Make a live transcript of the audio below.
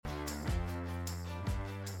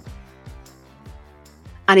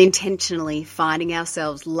Unintentionally finding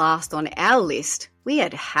ourselves last on our list, we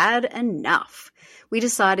had had enough. We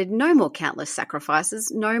decided no more countless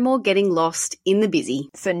sacrifices, no more getting lost in the busy.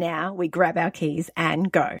 So now we grab our keys and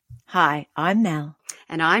go. Hi, I'm Mel.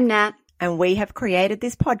 And I'm Nat. And we have created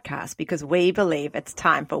this podcast because we believe it's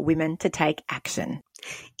time for women to take action.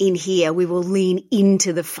 In here, we will lean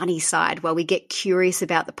into the funny side while we get curious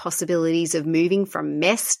about the possibilities of moving from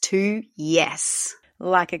mess to yes.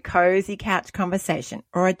 Like a cozy couch conversation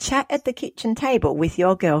or a chat at the kitchen table with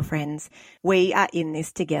your girlfriends, we are in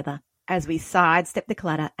this together as we sidestep the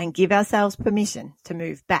clutter and give ourselves permission to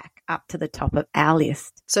move back up to the top of our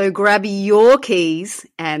list. So grab your keys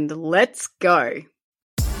and let's go.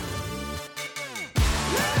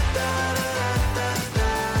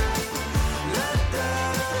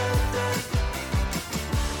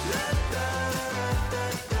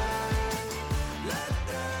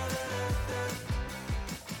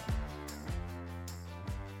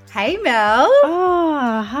 Hey, Mel.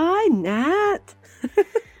 Oh, hi, Nat.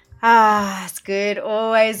 It's good.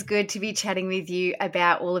 Always good to be chatting with you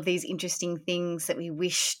about all of these interesting things that we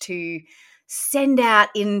wish to send out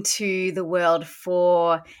into the world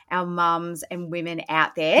for our mums and women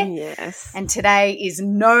out there. Yes. And today is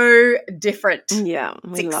no different. Yeah,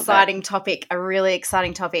 it's an exciting topic, a really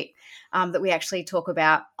exciting topic that we actually talk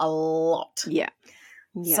about a lot. Yeah.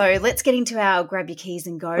 So let's get into our grab your keys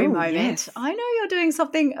and go moment. Yes. I know you're doing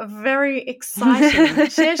something very exciting.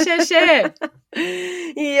 Share.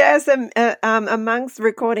 Yes, amongst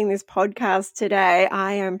recording this podcast today,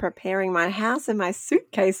 I am preparing my house and my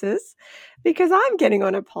suitcases because I'm getting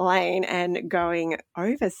on a plane and going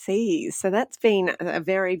overseas. So that's been a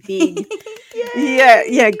very big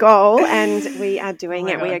goal, and we are doing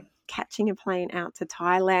it. We are catching a plane out to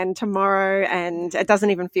Thailand tomorrow, and it doesn't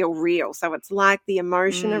even feel real. So it's like the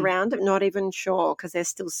emotion around it, not even sure, because there's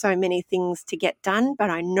still so many things to get done, but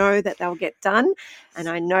I know that they'll get done, and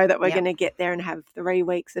I know that we're going to get there and have 3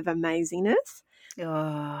 weeks of amazingness. Oh,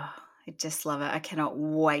 I just love it. I cannot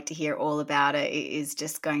wait to hear all about it. It is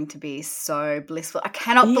just going to be so blissful. I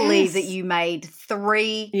cannot believe that you made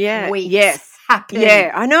 3 weeks happen.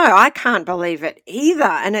 Yeah, I know. I can't believe it either.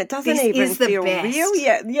 And it doesn't even feel real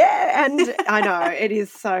yet. Yeah. And I know it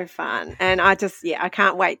is so fun. And I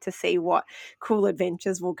can't wait to see what cool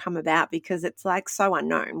adventures will come about, because it's like so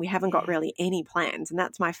unknown. We haven't got really any plans. And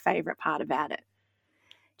that's my favorite part about it.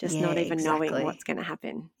 Just not even knowing what's going to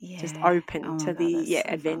happen. Yeah. Just open to the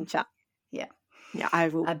adventure. Fun. Yeah. Yeah, I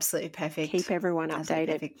will. Absolutely perfect. Keep everyone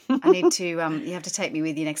updated. I need to, you have to take me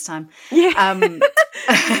with you next time. Yeah.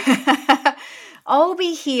 I'll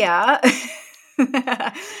be here.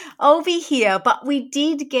 But we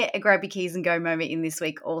did get a grab your keys and go moment in this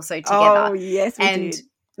week also together. Oh, yes, we did.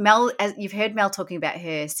 Mel, as you've heard Mel talking about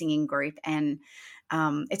her singing group, and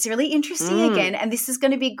it's really interesting again. And this is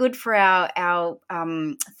going to be good for our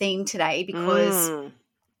theme today, because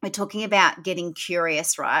we're talking about getting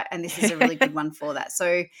curious, right? And this is a really good one for that.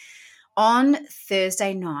 So on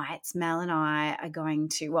Thursday nights, Mel and I are going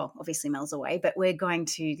to, well, obviously Mel's away, but we're going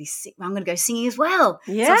to I'm going to go singing as well.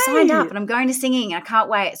 Yay. So I've signed up and I'm going to singing. I can't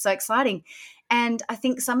wait. It's so exciting. And I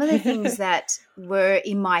think some of the things that were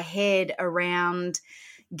in my head around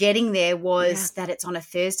getting there was that it's on a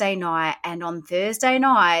Thursday night, and on Thursday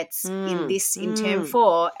nights in term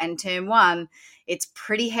 4 and term 1, it's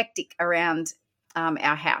pretty hectic around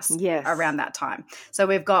our house around that time. So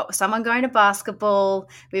we've got someone going to basketball,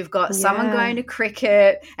 we've got someone going to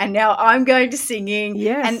cricket, and now I'm going to singing.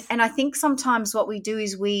 Yes. And I think sometimes what we do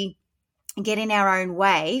is we get in our own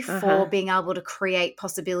way for being able to create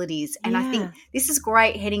possibilities. And I think this is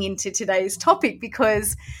great heading into today's topic,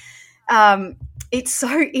 because it's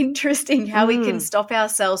so interesting how we can stop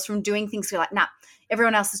ourselves from doing things. We're like, nah,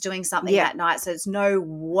 everyone else is doing something that night, so there's no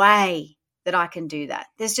way that I can do that.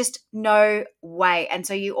 There's just no way. And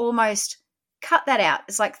so you almost cut that out.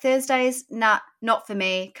 It's like Thursdays, nah, not for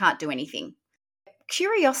me, can't do anything.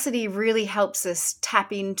 Curiosity really helps us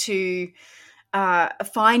tap into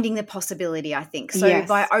finding the possibility, I think. So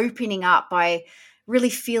by opening up, by really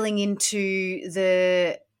feeling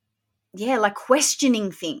into like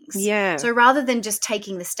questioning things. Yeah. So rather than just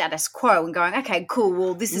taking the status quo and going, okay, cool,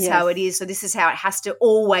 well, this is how it is, so this is how it has to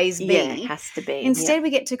always be. Yeah, it has to be. Instead, we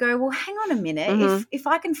get to go, well, hang on a minute. If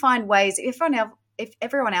I can find ways, if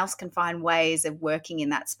everyone else can find ways of working in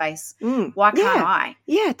that space, why can't I?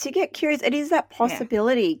 Yeah, to get curious. It is that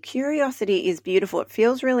possibility. Yeah. Curiosity is beautiful. It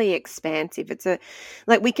feels really expansive. It's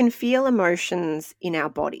we can feel emotions in our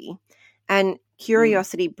body, and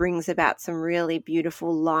curiosity brings about some really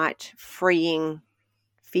beautiful, light, freeing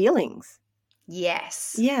feelings.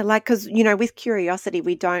 Yes. Yeah, like, because, you know, with curiosity,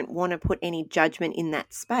 we don't want to put any judgment in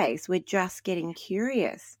that space. We're just getting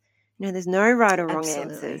curious. You know, there's no right or wrong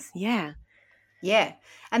Absolutely. answers. Yeah. Yeah.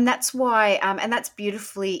 And that's why, and that's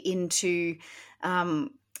beautifully into,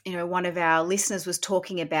 one of our listeners was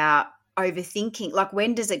talking about overthinking. Like,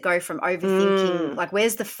 when does it go from overthinking? Like,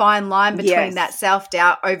 where's the fine line between that Yes.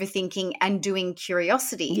 self-doubt, overthinking, and doing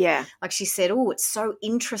curiosity? Yeah. Like she said, oh, it's so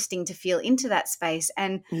interesting to feel into that space.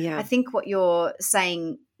 And I Yeah. think what you're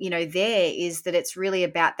saying, there is that it's really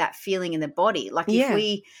about that feeling in the body. Like, if Yeah.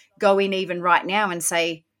 we go in even right now and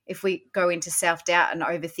say, if we go into self-doubt and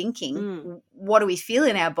overthinking, what do we feel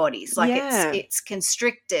in our bodies? Like, Yeah. it's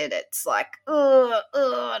constricted. It's like, like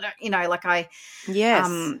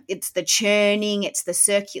Yes. it's the churning, it's the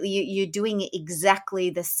circular. You're doing exactly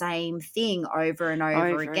the same thing over and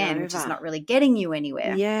over again, which is not really getting you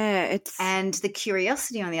anywhere. Yeah. And the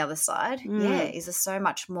curiosity on the other side, is a so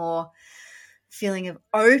much more feeling of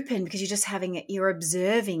open, because you're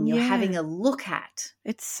observing, you're having a look at.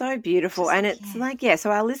 It's so beautiful. And it's so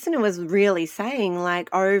our listener was really saying, like,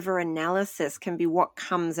 over analysis can be what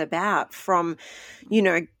comes about from,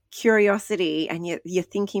 curiosity, and you're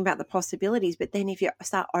thinking about the possibilities. But then if you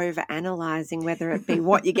start over analyzing, whether it be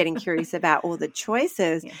what you're getting curious about or the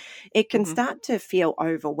choices, it can start to feel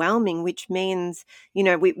overwhelming, which means,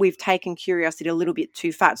 we've taken curiosity a little bit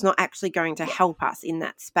too far. It's not actually going to help us in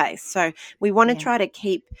that space. So we want to try to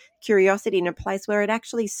keep curiosity in a place where it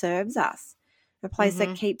actually serves us. A place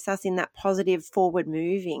that keeps us in that positive,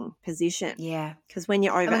 forward-moving position. Yeah. Because when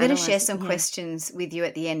you're over, I'm going to share some questions with you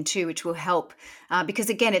at the end too, which will help. Because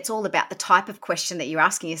again, it's all about the type of question that you're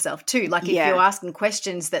asking yourself too. Like, if you're asking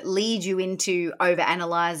questions that lead you into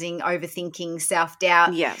over-analyzing, overthinking,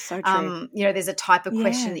 self-doubt. Yeah, so true. There's a type of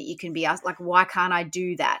question that you can be asked, like, why can't I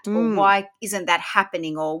do that? Or why isn't that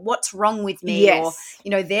happening? Or what's wrong with me? Yes.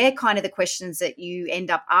 Or, they're kind of the questions that you end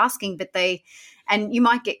up asking, and you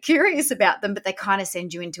might get curious about them, but they kind of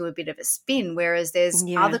send you into a bit of a spin. Whereas there's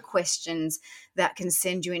other questions that can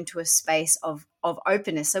send you into a space of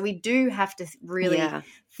openness. So we do have to really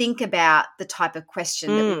think about the type of question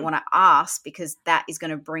that we want to ask, because that is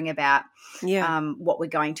going to bring about what we're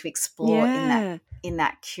going to explore in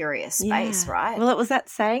that curious space, right? Well, it was that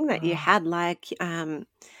saying that you had, like,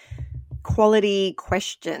 quality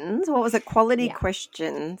questions. What was it? Quality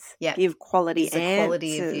questions give quality answers. The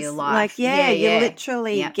quality of your life. Like, you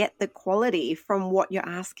literally get the quality from what you're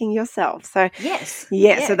asking yourself. So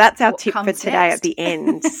so that's our tip for today at the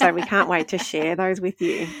end. So we can't wait to share those with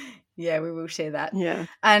you. Yeah, we will share that. Yeah.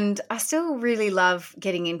 And I still really love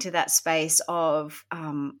getting into that space of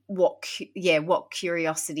what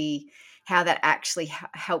curiosity, how that actually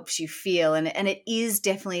helps you feel. And it is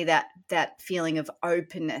definitely that feeling of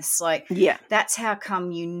openness. Like, that's how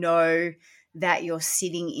come that you're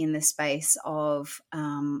sitting in the space of,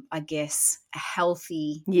 I guess, a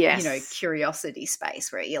healthy, curiosity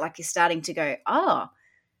space, where you're starting to go, oh,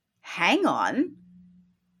 hang on.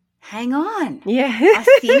 Yeah. I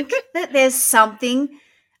think that there's something,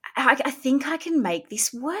 I think I can make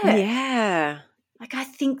this work. Yeah. Like, I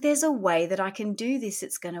think there's a way that I can do this.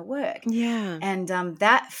 It's going to work. Yeah. And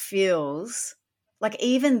that feels like,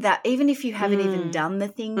 even if you haven't even done the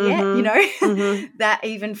thing yet, that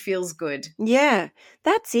even feels good. Yeah,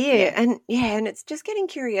 that's it. Yeah. And it's just getting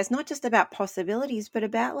curious, not just about possibilities, but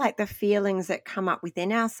about, like, the feelings that come up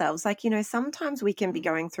within ourselves. Like, sometimes we can be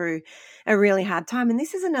going through a really hard time. And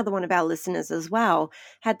this is another one of our listeners as well,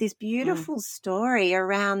 had this beautiful story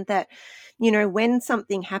around that, when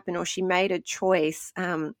something happened, or she made a choice,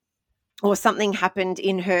 or something happened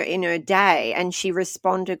in her day, and she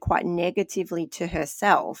responded quite negatively to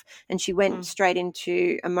herself, and she went straight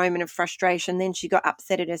into a moment of frustration. Then she got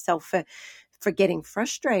upset at herself for getting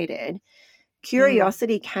frustrated.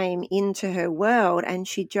 Curiosity came into her world, and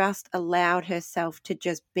she just allowed herself to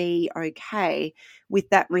just be okay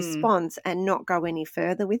with that response and not go any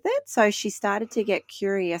further with it. So she started to get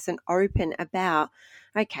curious and open about,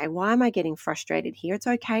 okay, why am I getting frustrated here? It's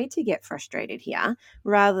okay to get frustrated here,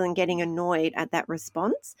 rather than getting annoyed at that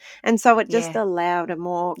response. And so it just allowed a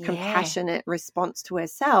more compassionate response to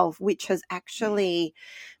herself, which has actually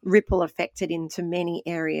ripple affected into many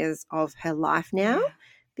areas of her life now. Yeah.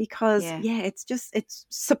 Because, it's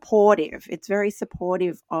supportive. It's very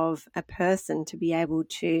supportive of a person to be able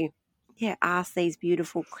to, ask these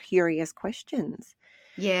beautiful, curious questions.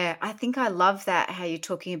 Yeah, I think I love that, how you're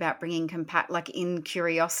talking about bringing like, in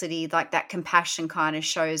curiosity, like, that compassion kind of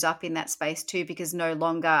shows up in that space too, because no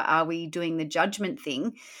longer are we doing the judgment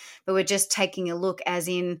thing, but we're just taking a look, as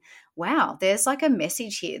in, wow, there's like a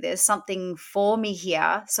message here. There's something for me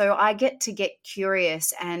here. So I get to get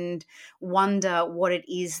curious and wonder what it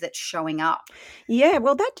is that's showing up. Yeah,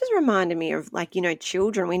 well, that just reminded me of, like,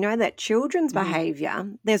 children. We know that children's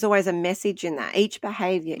behavior, there's always a message in that. Each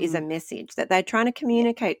behavior is a message that they're trying to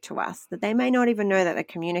communicate to us, that they may not even know that they're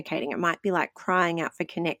communicating. It might be like crying out for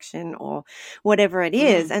connection or whatever it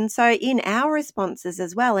is. And so in our responses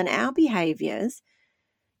as well, in our behaviors,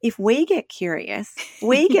 if we get curious,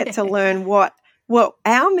 we get to learn what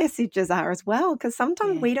our messages are as well, because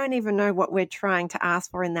sometimes we don't even know what we're trying to ask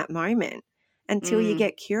for in that moment until you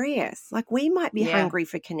get curious. Like, we might be hungry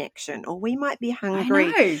for connection, or we might be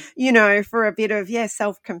hungry, for a bit of,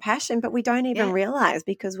 self-compassion, but we don't even realize,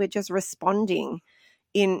 because we're just responding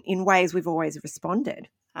in ways we've always responded.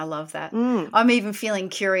 I love that. I'm even feeling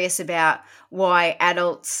curious about why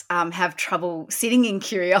adults have trouble sitting in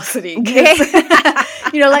curiosity.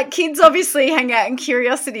 Like, kids obviously hang out in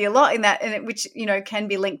curiosity a lot in that, and which, can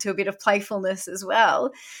be linked to a bit of playfulness as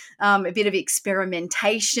well, a bit of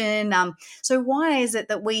experimentation. So why is it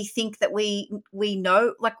that we think that we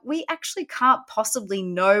know, like, we actually can't possibly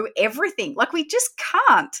know everything? Like, we just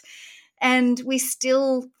can't. And we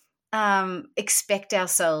still expect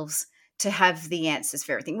ourselves to have the answers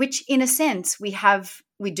for everything, which in a sense we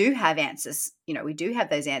do have answers, we do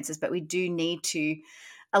have those answers, but we do need to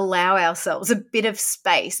allow ourselves a bit of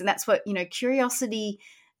space. And that's what, curiosity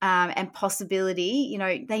and possibility,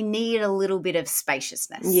 they need a little bit of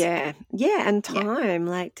spaciousness. Yeah. And time,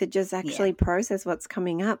 like, to just actually process what's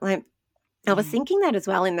coming up. Like, I was thinking that as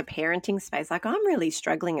well in the parenting space. Like, I'm really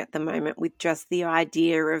struggling at the moment with just the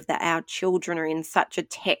idea of that our children are in such a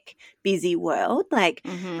tech busy world. Like,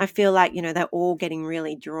 I feel like, they're all getting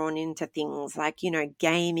really drawn into things like,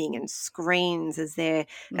 gaming and screens as their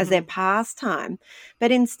pastime.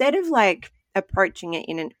 But instead of, like, approaching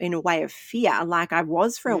it in a way of fear, like I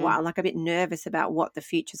was for a while, like a bit nervous about what the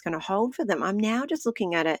future is going to hold for them, I'm now just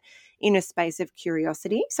looking at it in a space of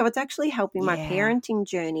curiosity. So it's actually helping my parenting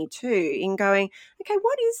journey too, in going, okay,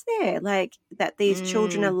 what is there, like, that these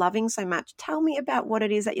children are loving so much? Tell me about what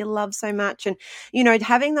it is that you love so much. And,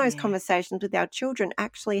 having those conversations with our children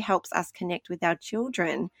actually helps us connect with our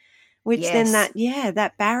children, which then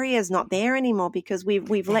that barrier is not there anymore, because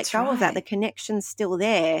we've let go of that. The connection's still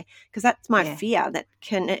there, because that's my fear, that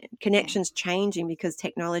connection's changing because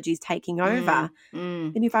technology is taking over.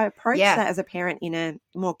 And if I approach that as a parent in a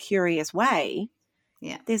more curious way,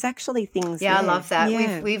 there's actually things there. I love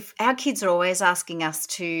that. We've our kids are always asking us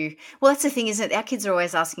to, well, that's the thing, isn't it? Our kids are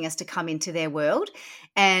always asking us to come into their world.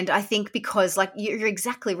 And I think because, like, you're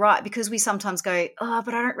exactly right, because we sometimes go, oh,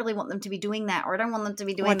 but I don't really want them to be doing that, or I don't want them to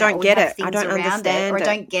be doing that. I don't get it. I don't understand it. Or I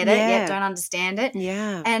don't get it. Don't understand it.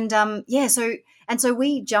 Yeah. And so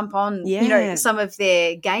we jump on, some of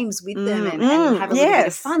their games with them and have a little bit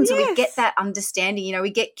of fun. So we get that understanding, we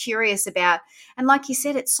get curious about, and like you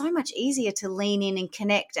said, it's so much easier to lean in and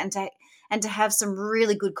connect and to have some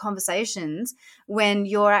really good conversations when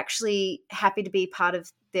you're actually happy to be part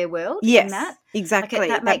of their world. Yes, that. Exactly.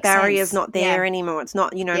 Like, that barrier's not there anymore. It's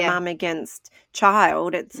not, mum against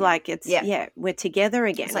child. It's like, we're together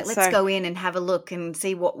again. It's like, let's go in and have a look and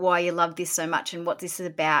see why you love this so much and what this is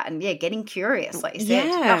about. And getting curious, like you said.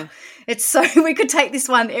 Yeah. It's so, we could take this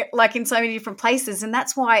one like in so many different places. And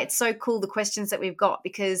that's why it's so cool, the questions that we've got,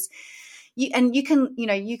 because you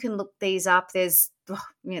can look these up. There's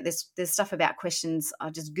stuff about questions. I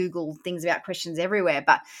just Google things about questions everywhere,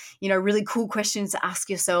 but really cool questions to ask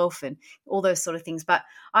yourself and all those sort of things. But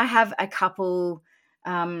I have a couple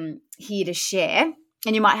here to share,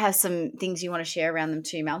 and you might have some things you want to share around them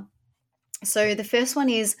too, Mel. So the first one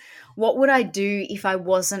is, what would I do if I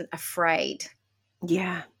wasn't afraid?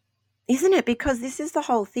 Yeah. Isn't it? Because this is the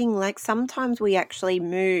whole thing. Like, sometimes we actually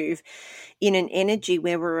move in an energy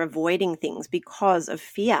where we're avoiding things because of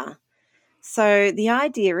fear. So the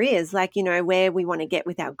idea is, like, where we want to get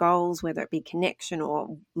with our goals, whether it be connection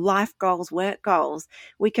or life goals, work goals,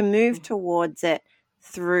 we can move towards it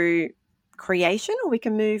through creation, or we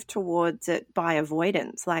can move towards it by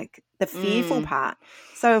avoidance, like the fearful part.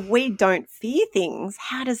 So if we don't fear things,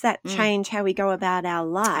 how does that change how we go about our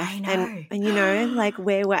life? I know. And like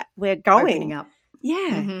where we're going. Opening up. Yeah.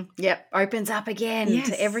 Mm-hmm. Yep. Opens up again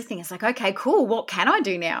to everything. It's like, okay, cool. What can I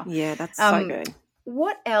do now? Yeah, that's so good.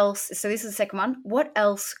 What else? So this is the second one. What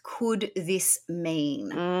else could this mean?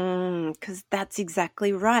 Because that's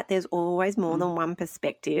exactly right. There's always more than one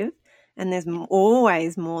perspective, and there's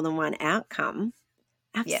always more than one outcome.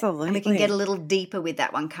 Absolutely. And we can get a little deeper with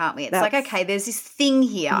that one, can't we? It's like, okay, there's this thing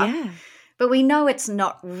here, but we know it's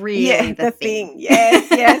not really the thing. Yes.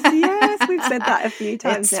 We've said that a few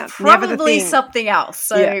times now. It's probably something else.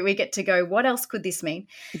 So we get to go, what else could this mean?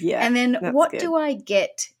 Yeah. And then what do I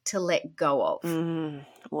get to let go of?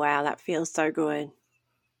 Wow, that feels so good.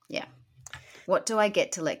 Yeah. What do I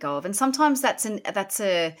get to let go of? And sometimes that's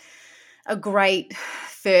a great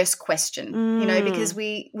first question, because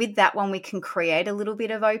with that one we can create a little bit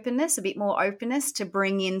of openness, a bit more openness to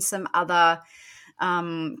bring in some other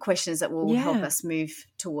questions that will help us move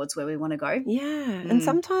towards where we want to go. Yeah. And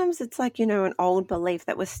sometimes it's like, an old belief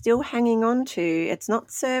that we're still hanging on to. It's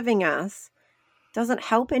not serving us, doesn't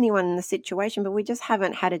help anyone in the situation, but we just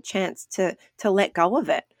haven't had a chance to let go of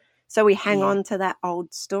it. So we hang on to that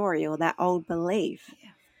old story or that old belief. Yeah.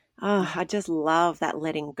 Oh, I just love that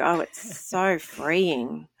letting go. It's so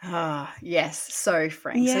freeing. Oh, yes, so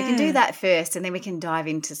freeing. Yeah. So we can do that first, and then we can dive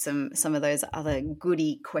into some of those other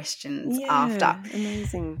goody questions after.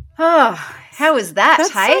 Amazing. Oh, how was that,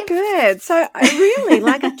 That's hey? So good. So really,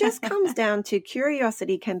 it just comes down to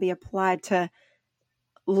curiosity can be applied to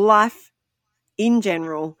life in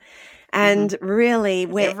general. And really,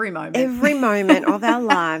 every moment of our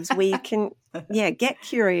lives, we can, get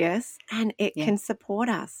curious, and it can support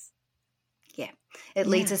us. Yeah, it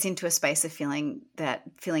leads us into a space of feeling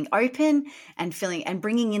open and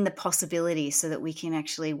bringing in the possibilities so that we can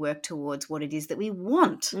actually work towards what it is that we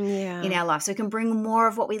want in our life. So we can bring more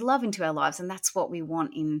of what we love into our lives, and that's what we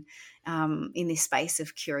want in this space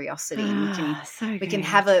of curiosity. And we can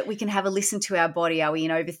have a listen to our body. Are we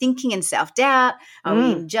in overthinking and self-doubt? Are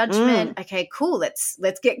we in judgment? Okay, cool. Let's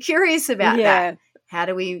get curious about that. How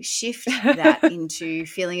do we shift that into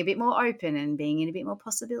feeling a bit more open and being in a bit more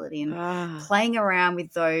possibility and playing around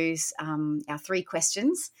with those, our 3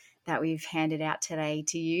 questions that we've handed out today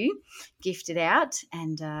to you, gifted out.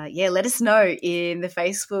 And, let us know in the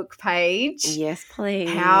Facebook page. Yes, please.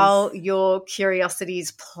 How your curiosity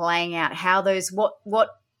is playing out, how those,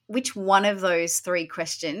 which one of those 3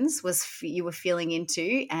 questions you were feeling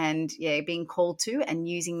into and being called to, and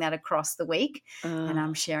using that across the week,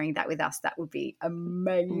 and sharing that with us. That would be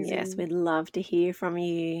amazing. Yes, we'd love to hear from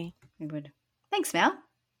you. We would. Thanks, Mel.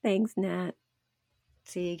 Thanks, Nat.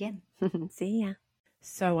 See you again. See ya.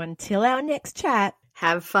 So until our next chat,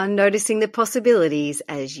 have fun noticing the possibilities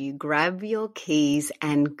as you grab your keys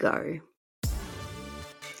and go.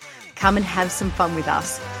 Come and have some fun with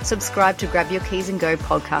us. Subscribe to Grab Your Keys and Go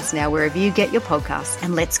podcast now wherever you get your podcasts,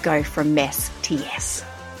 and let's go from mess to yes.